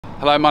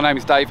Hello, my name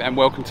is Dave and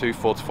welcome to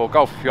Fore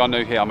Golf. If you are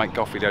new here, I make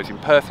golf videos in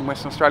Perth in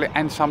Western Australia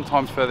and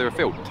sometimes further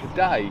afield.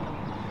 Today,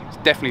 it's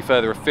definitely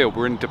further afield.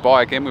 We're in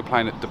Dubai again. We're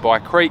playing at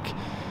Dubai Creek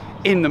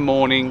in the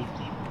morning.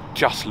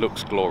 Just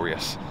looks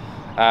glorious.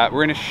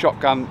 We're in a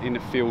shotgun in the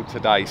field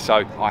today, so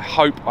I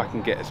hope I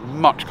can get as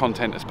much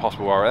content as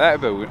possible while we're there,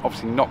 but we're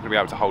obviously not going to be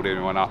able to hold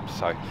anyone up,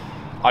 so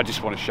I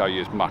just want to show you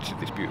as much of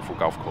this beautiful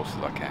golf course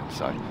as I can.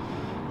 So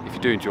if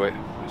you do enjoy it,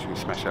 make sure you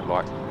smash that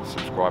like,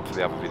 subscribe for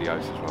the other videos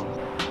as well.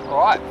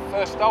 Alright,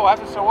 first hole,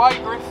 have us away,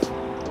 Griff.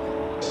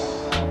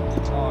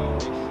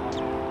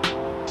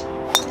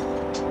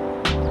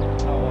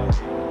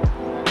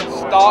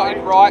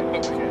 Started right,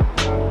 but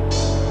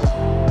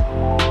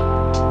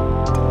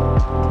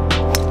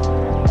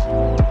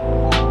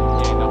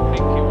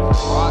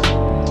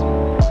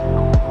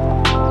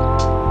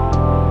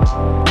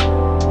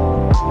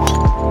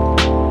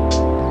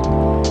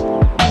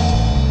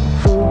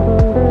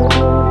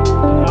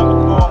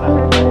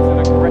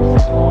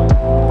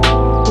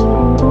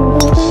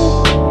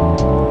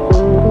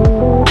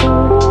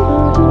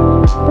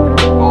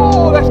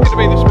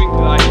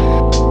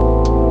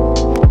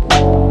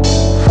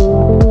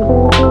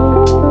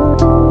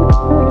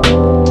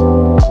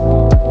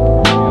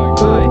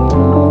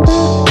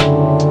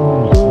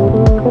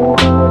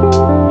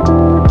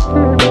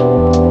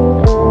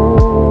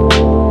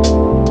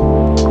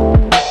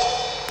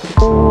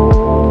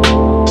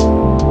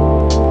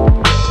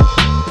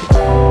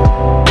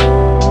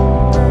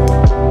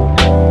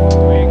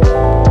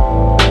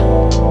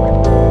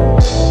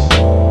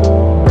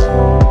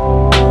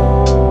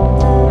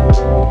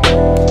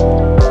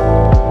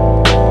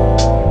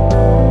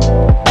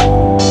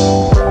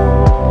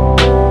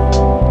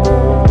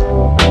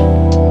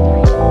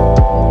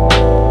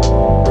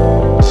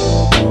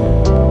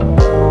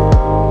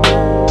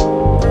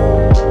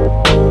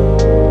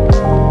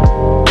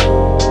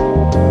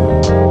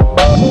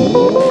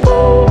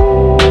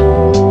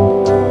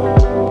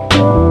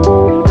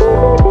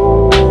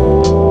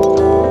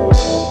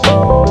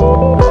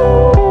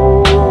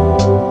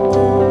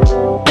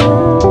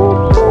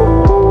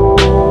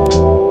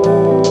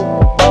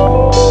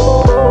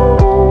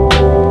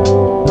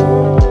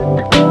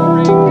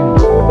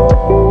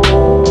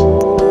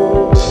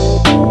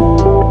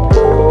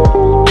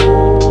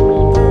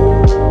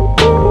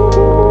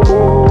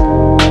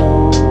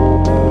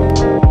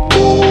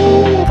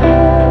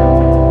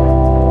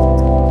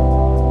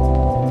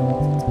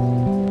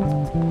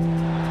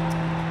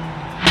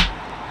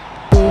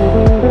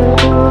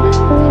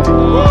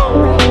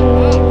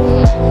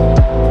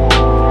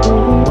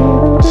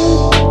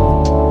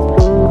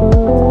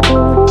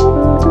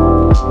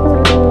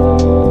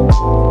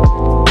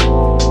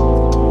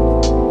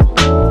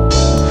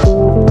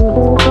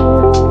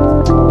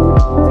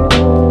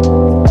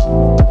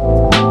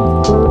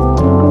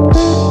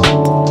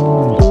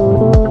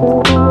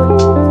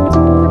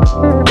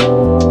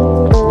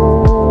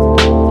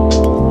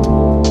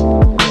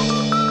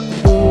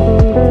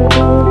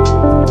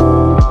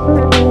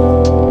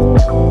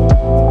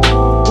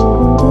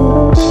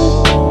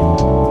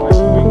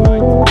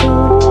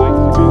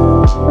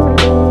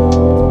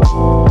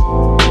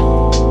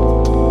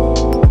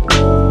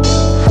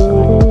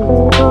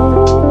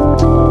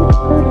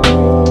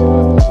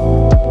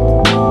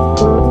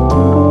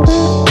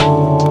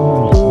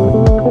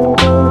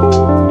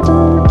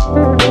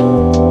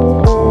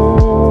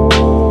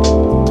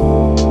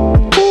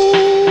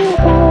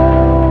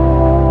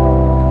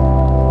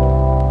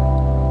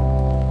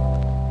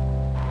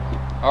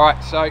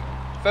Alright, so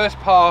first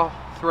par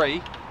 3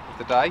 of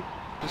the day.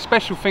 The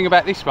special thing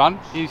about this one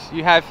is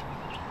you have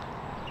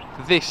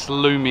this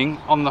looming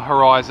on the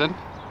horizon.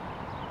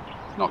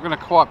 Not going to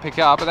quite pick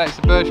it up, but that's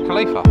the Burj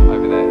Khalifa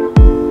over there.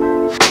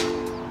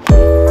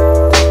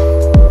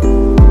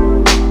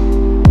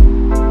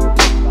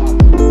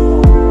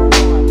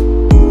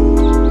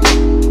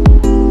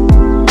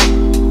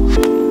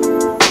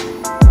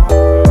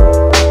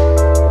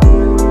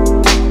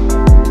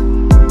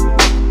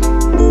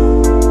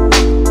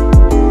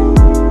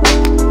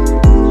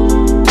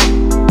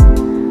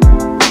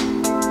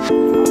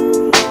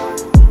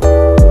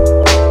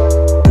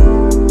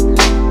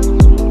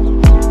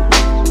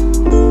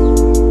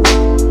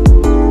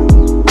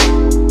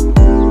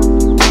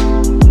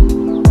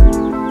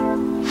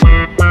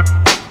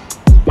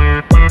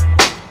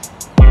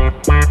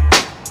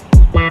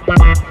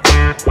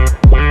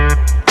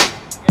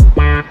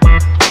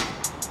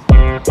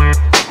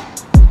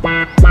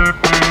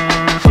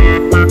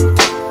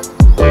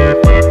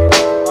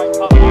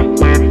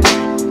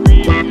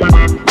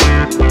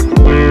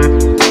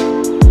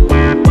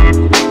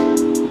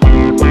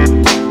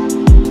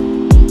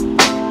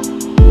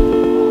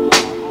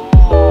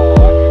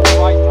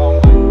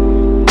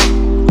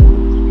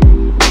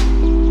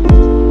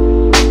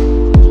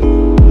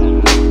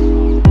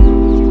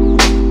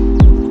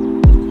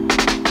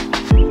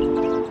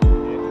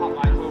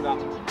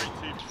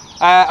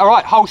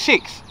 Alright, hole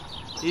 6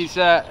 is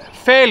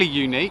fairly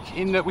unique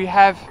in that we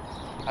have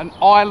an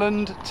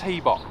island tee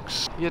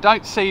box. You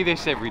don't see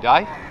this every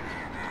day.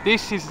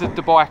 This is the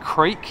Dubai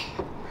Creek,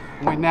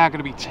 and we're now going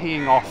to be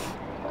teeing off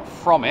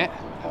from it.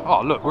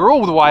 Oh look, we're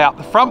all the way up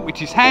the front,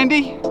 which is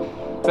handy.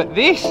 But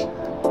this,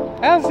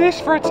 how's this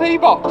for a tee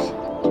box?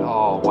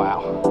 Oh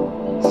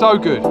wow, so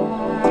good.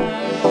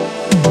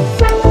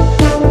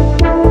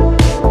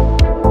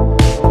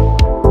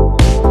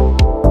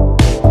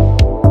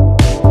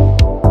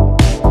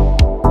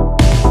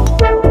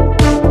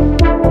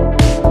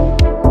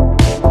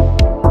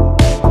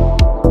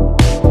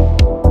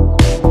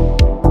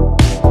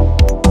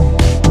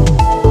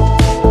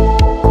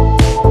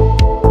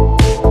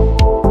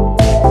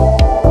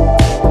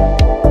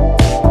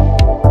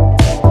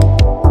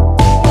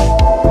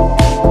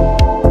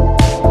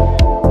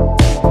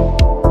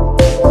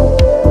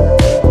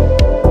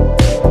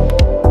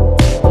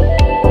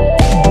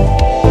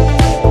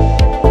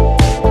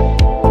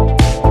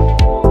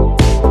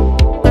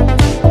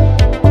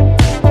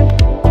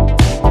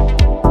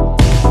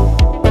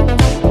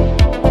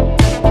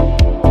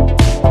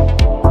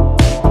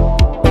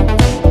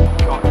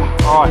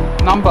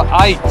 Number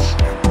 8,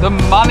 the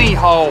money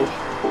hole,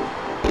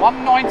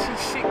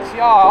 196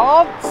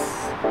 yards,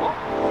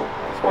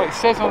 that's what it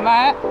says on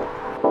that.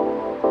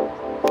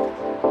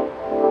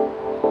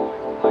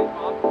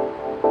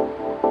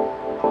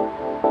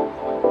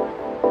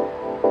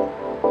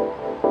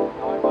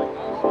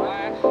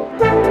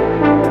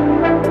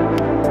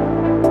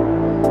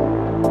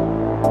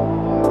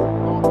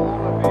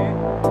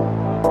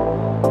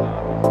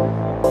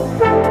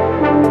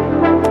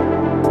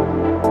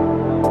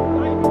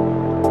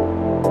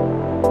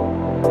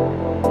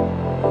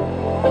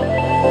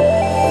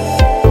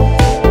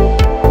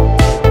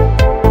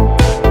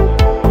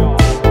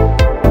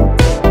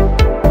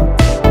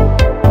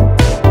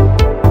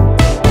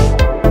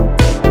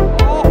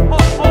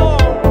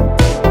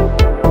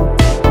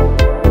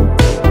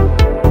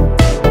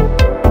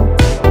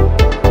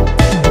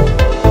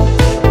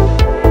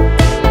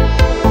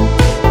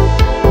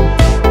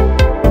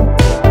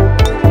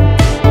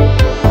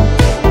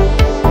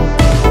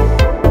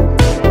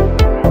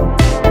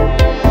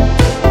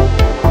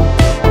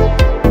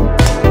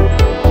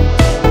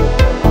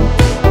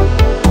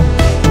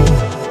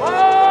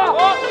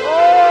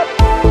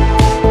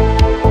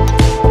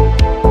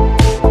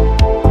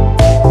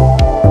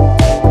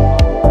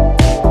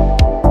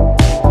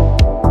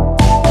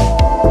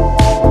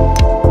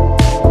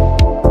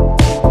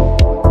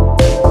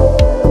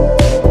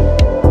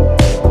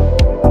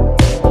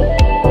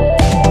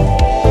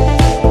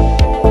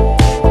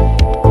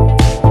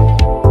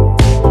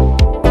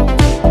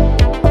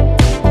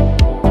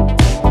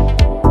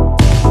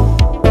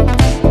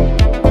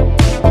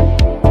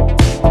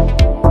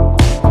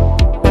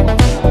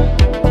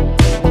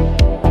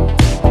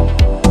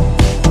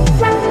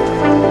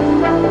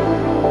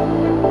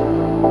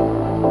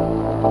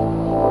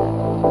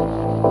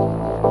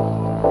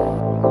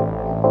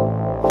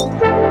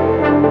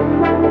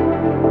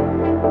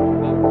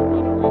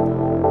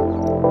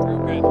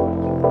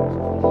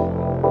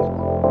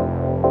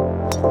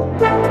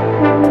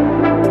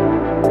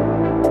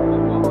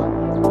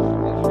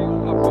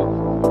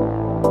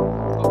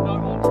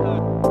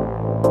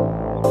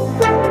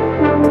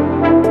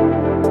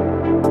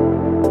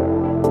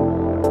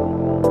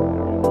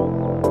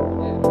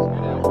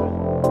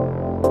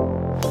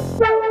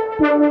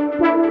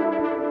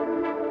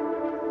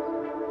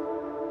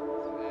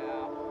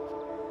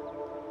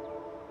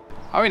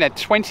 Owen had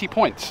 20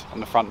 points on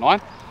the front nine.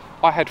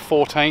 I had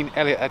 14,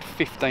 Elliot had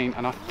 15,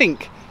 and I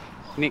think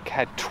Nick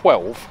had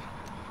 12,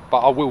 but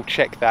I will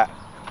check that.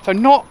 So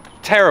not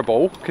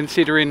terrible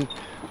considering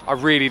I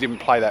really didn't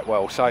play that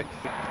well. So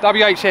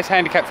WHS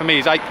handicap for me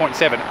is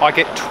 8.7. I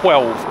get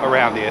 12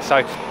 around here,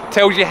 so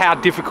tells you how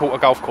difficult a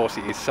golf course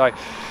it is. So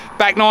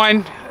back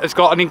nine has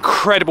got an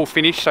incredible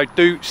finish, so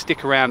do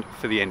stick around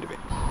for the end of it.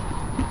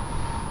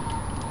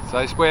 So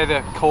it's where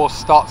the course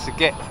starts to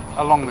get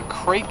along the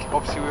creek.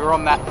 Obviously we were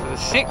on that for the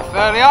 6th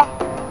earlier.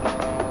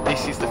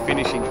 This is the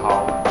finishing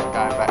hole,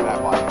 going back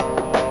that way.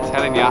 I'm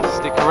telling you,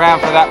 stick around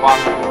for that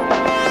one.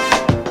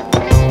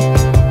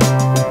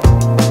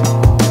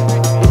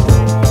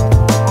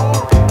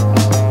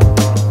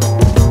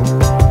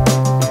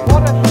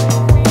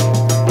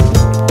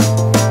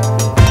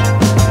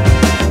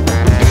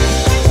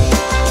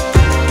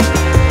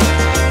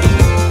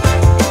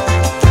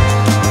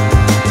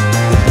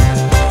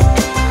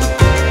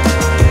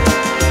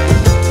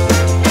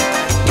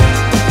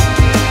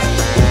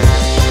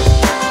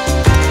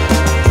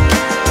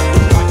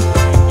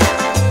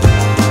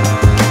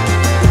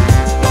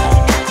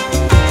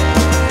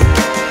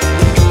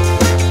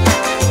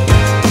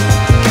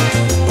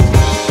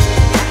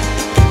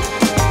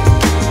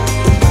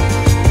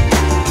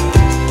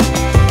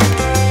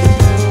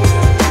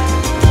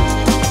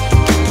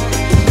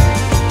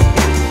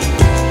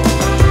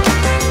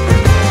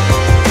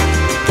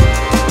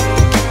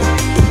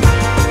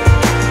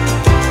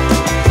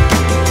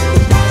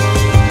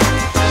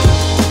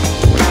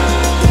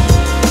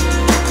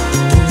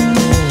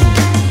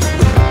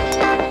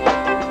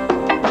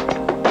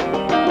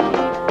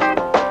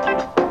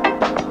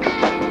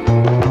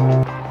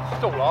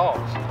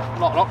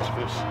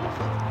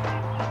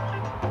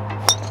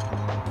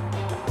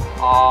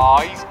 Oh,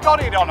 he's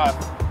got it on a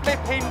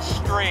flipping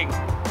string.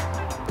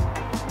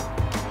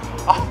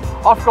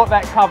 Oh, I've got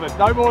that covered.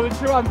 No more than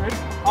 200.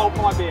 Hold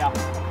my beer.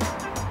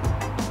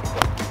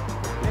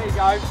 There you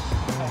go.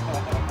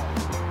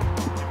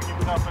 Give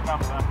yourself a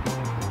number.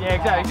 Yeah,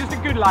 exactly. Just a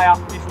good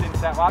layup distance,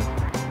 that one.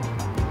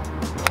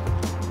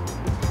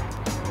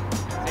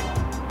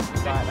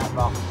 Right, that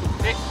bar.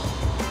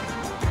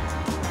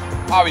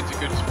 Oh, it's a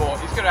good sport.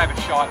 He's going to have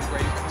a shot at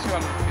green. He's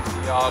got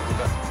 250 yards,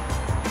 but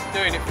he's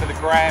doing it for the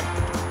gram,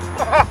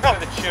 for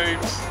the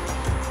tubes.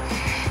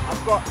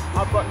 I've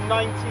got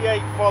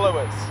 98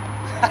 followers.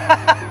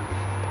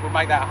 We'll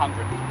make that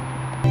 100.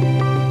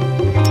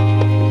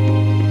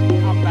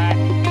 Come back.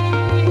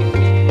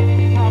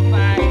 Come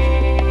back.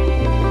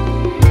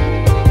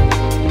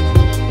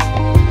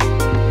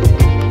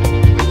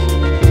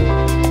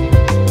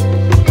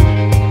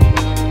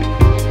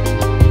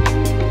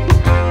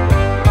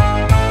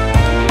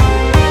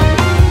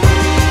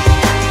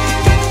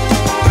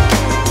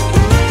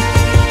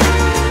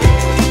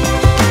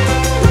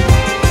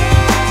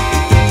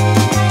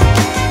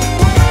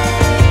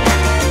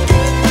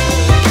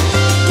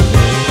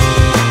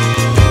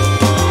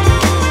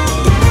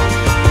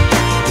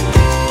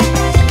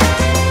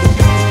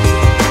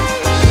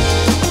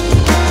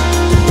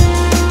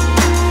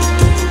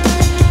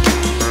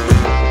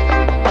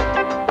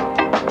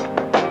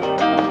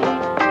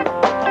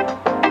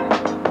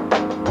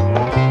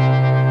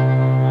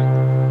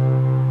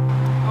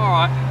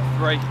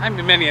 Ain't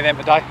been many of them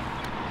today.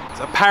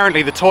 So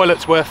apparently the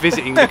toilet's worth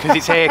visiting because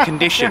it's air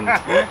conditioned.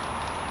 It's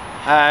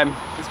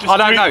just I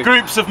don't know.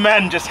 Groups of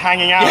men just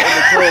hanging out in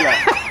the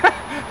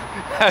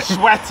toilet,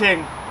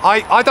 sweating.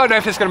 I don't know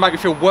if it's going to make me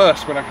feel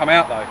worse when I come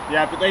out though.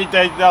 Yeah, but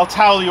they'll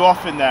towel you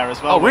off in there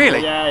as well. Oh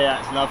really? Yeah,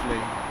 it's lovely.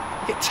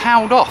 You get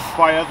toweled off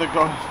by other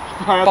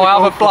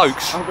other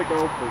blokes. Other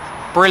golfers.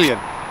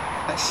 Brilliant.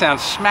 That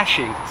sounds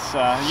smashing. It's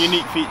a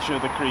unique feature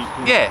of the creek.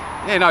 Yeah,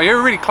 no, you're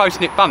a really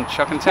close-knit bunch,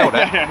 I can tell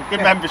that. Yeah,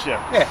 good membership.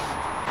 Yeah.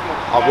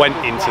 I went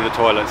into the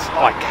toilets.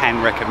 I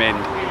can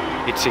recommend.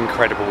 It's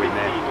incredible in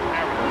there.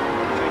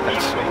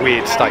 That's a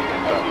weird statement,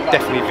 but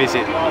definitely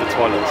visit the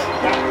toilets.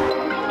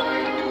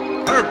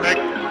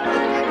 Perfect.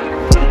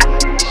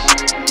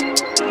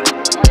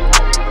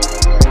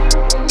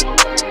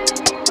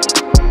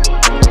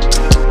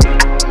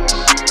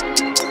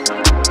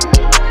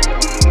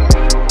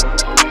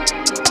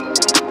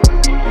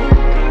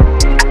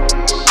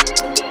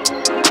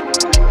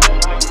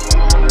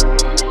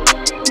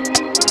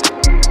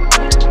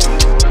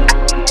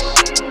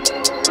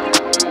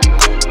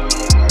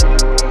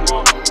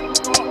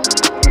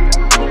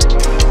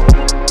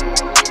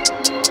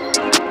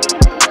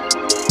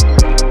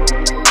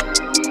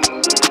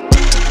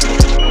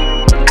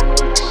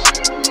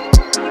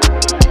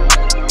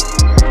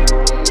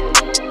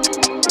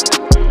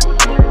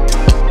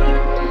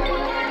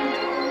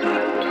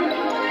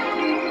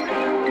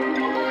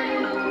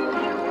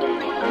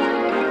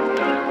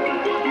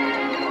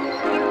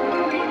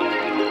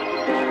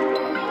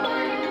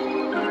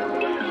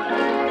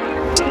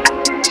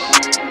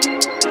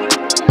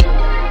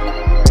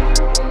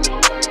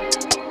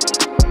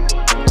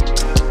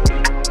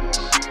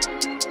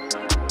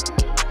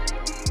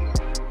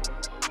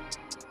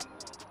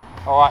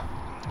 Alright,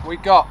 we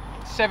got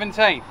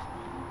 17.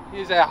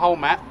 Here's our hole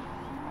map.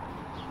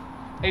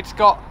 It's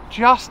got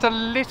just a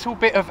little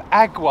bit of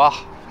agua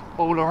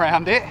all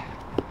around it.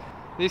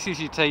 This is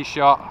your tee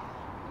shot.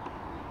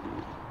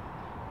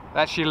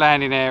 That's your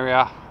landing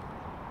area.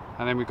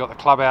 And then we've got the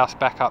clubhouse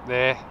back up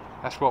there.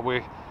 That's what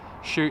we're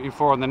shooting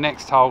for on the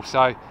next hole.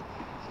 So,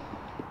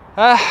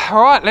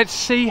 alright, let's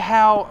see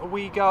how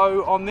we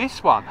go on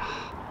this one.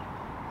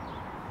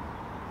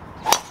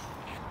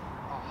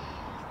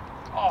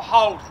 Oh,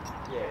 hold.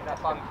 Yeah,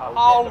 that bunker.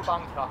 Hold. The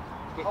bunker.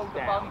 Hold the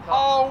bunker.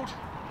 Hold.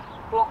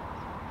 Block.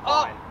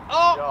 Fine.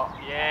 Oh.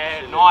 Yeah,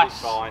 Absolutely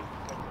nice. Fine.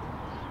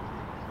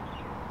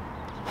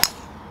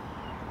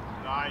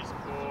 Nice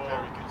ball.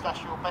 Very good.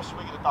 That's your best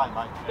swing of the day,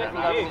 mate.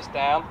 Definitely having this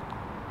down.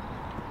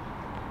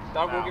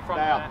 Don't walk in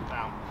front of that.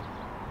 Down.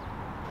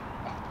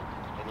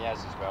 And he has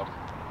as well.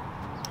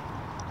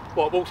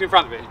 What, walks in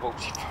front of it? He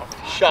walks in front of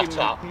it. Shut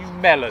up. You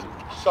melon.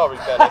 Sorry,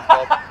 Bella,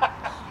 Bob.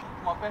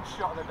 My best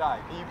shot of the day.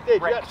 You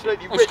did. Wrecked You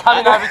absolutely He's ripped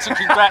coming that. over to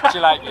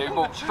congratulate you.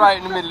 Walk straight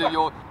in the middle of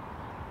your...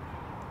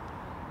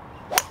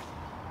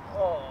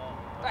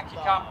 Back you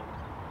come.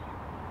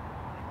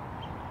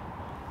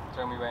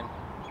 Tell me when.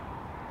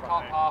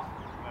 Top half.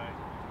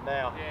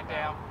 Now. Yeah,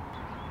 down.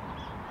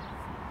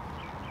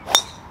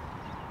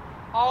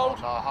 Hold.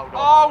 Oh, no, hold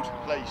on.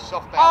 Hold. Please,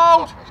 soft Hold.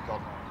 bounce. Soft, it's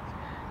gone.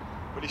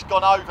 But it's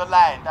gone over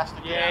land. That's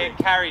the Yeah, good it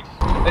carried.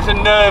 There's a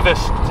nervous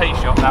tee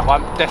shot, that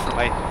one,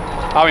 definitely.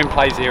 Owen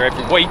plays here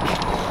every week,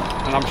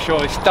 and I'm sure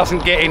this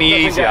doesn't get any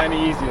easier. Doesn't get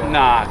any easier.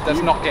 Nah, it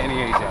does not get any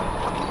easier.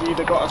 You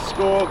either got a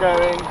score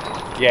going,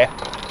 Yeah.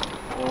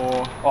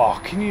 or Oh,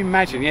 can you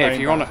imagine? Yeah, if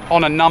Playing you're better.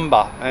 on a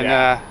number and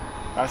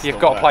that's you've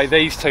the got to play best.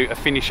 these two to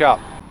finish up.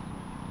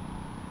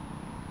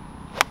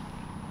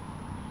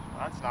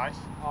 That's nice.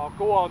 Oh,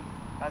 go on.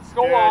 That's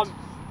Go good. on.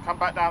 Come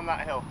back down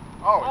that hill.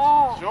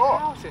 Oh, it's short.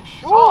 How is it Oh,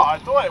 short? I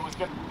thought it was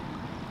good.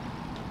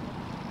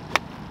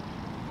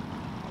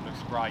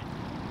 Looks great.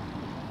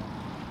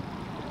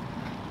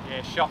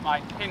 Yeah, shot,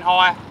 mate. Pin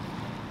higher.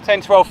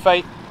 10, 12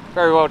 feet.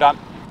 Very well done.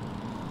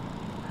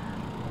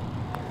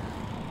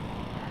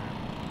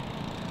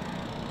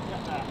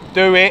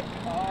 Do it.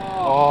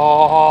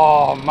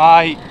 Oh,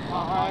 mate.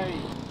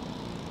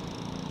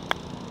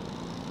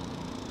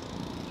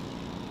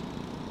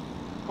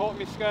 Caught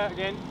my skirt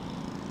again.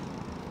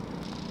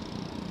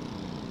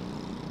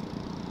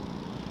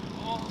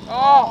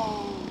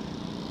 Oh.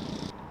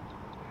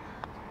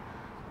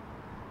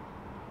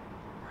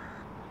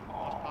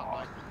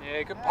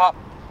 Yeah, good putt.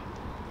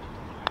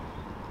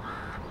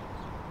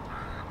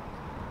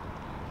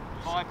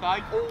 My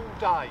bait all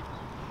day.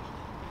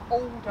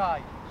 All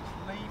day.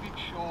 Leave it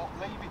short,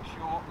 leave it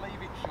short,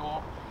 leave it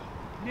short.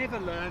 Never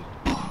learn.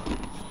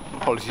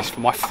 Apologies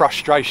for my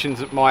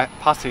frustrations at my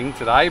putting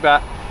today,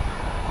 but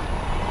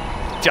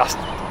just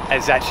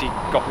has actually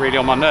got really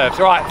on my nerves.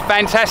 All right,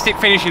 fantastic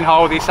finishing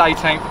hole, this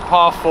 18th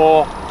par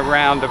 4,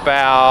 around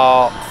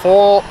about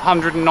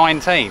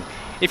 419.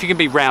 If you can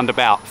be round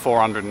about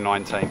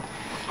 419.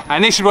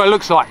 And this is what it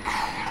looks like.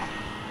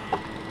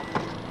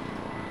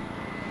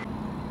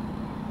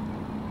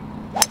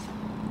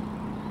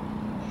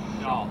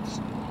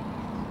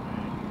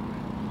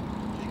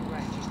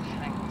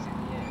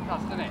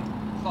 Doesn't it?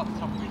 It's like the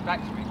top of his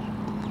backswing.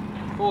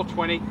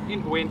 420,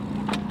 into wind,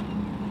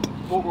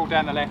 walk wall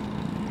down the left,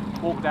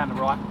 walk down the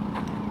right,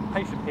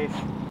 piece of piss.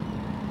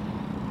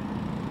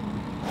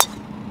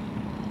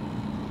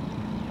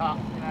 Cut.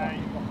 Yeah,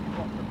 you've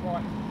got the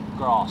right.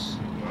 Grass.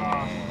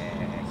 Yes.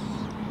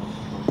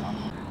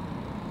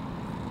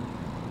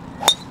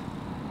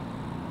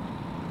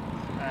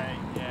 Hey,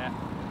 yeah.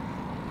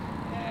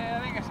 Yeah,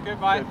 I think that's good,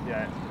 mate. Good,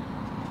 yeah.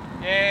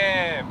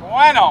 Yeah,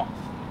 bueno.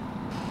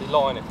 Be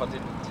lying if I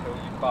didn't tell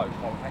you both.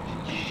 I'm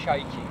actually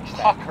shaking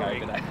standing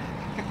Puckering. over there.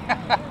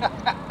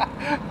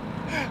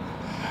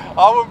 I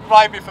wouldn't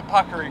blame you for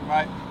puckering,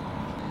 mate.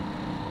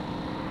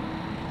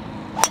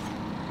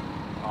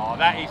 Oh,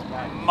 that is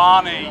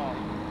money.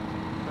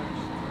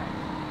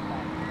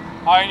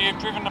 Oh, you've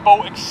driven the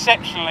ball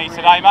exceptionally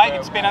today, mate.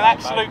 It's been an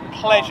absolute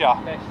pleasure.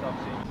 Best I've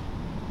seen.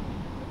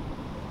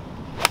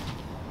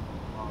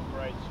 Oh,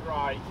 great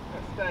strike.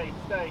 Stay.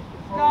 Stay.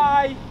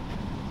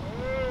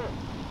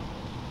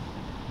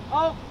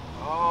 Oh.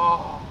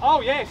 Oh.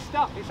 Oh, yeah, it's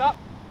stuck. It's up.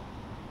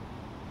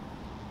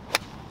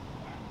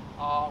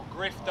 Oh,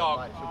 griff dog.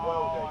 Mate, it's a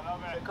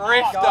worldie.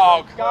 Griff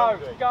dog.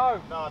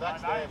 Go. No,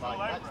 that's there, mate.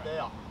 That's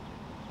there.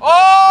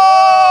 Oh!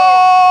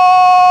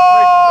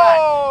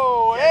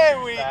 Here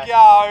we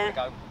go.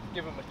 Go.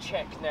 Give them a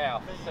check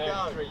now. There you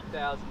go.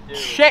 33,000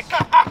 euros. Check,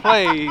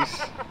 please.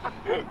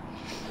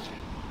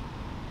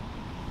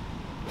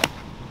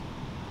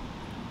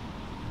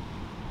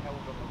 Held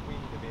on the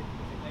wind a bit.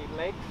 Does it need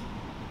legs?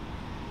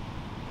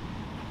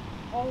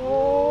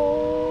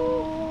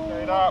 Oh!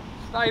 Stayed up.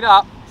 Stayed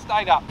up.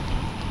 Stayed up.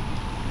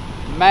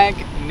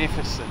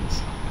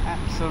 Magnificent.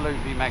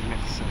 Absolutely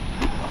magnificent.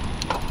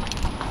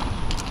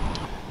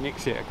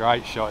 Nick's hit a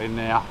great shot in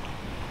there.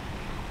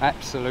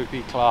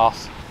 Absolutely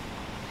class.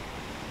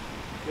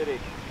 Get in.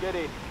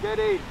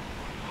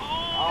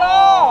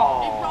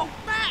 Oh! It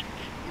rolled back.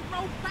 It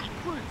rolled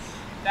backwards.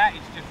 That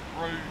is just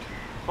rude.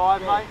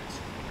 5, mate.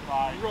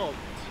 Robbed.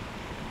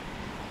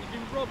 You've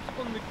been robbed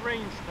on the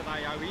greens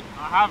today, Owen.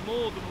 I have.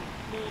 More than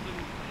a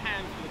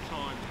handful of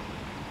times.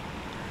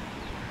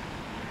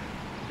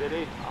 Get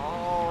in.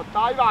 Oh,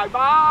 die,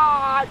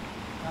 mate.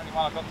 Only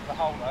one I got to the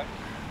hole though.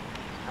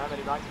 How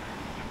many, mate?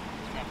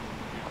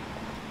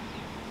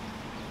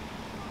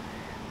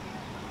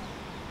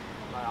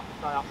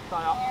 Stay up.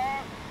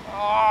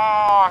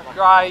 Oh,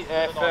 great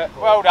effort.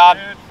 Well done.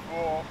 Good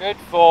for. Good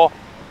for.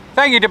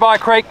 Thank you, Dubai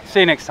Creek.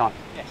 See you next time.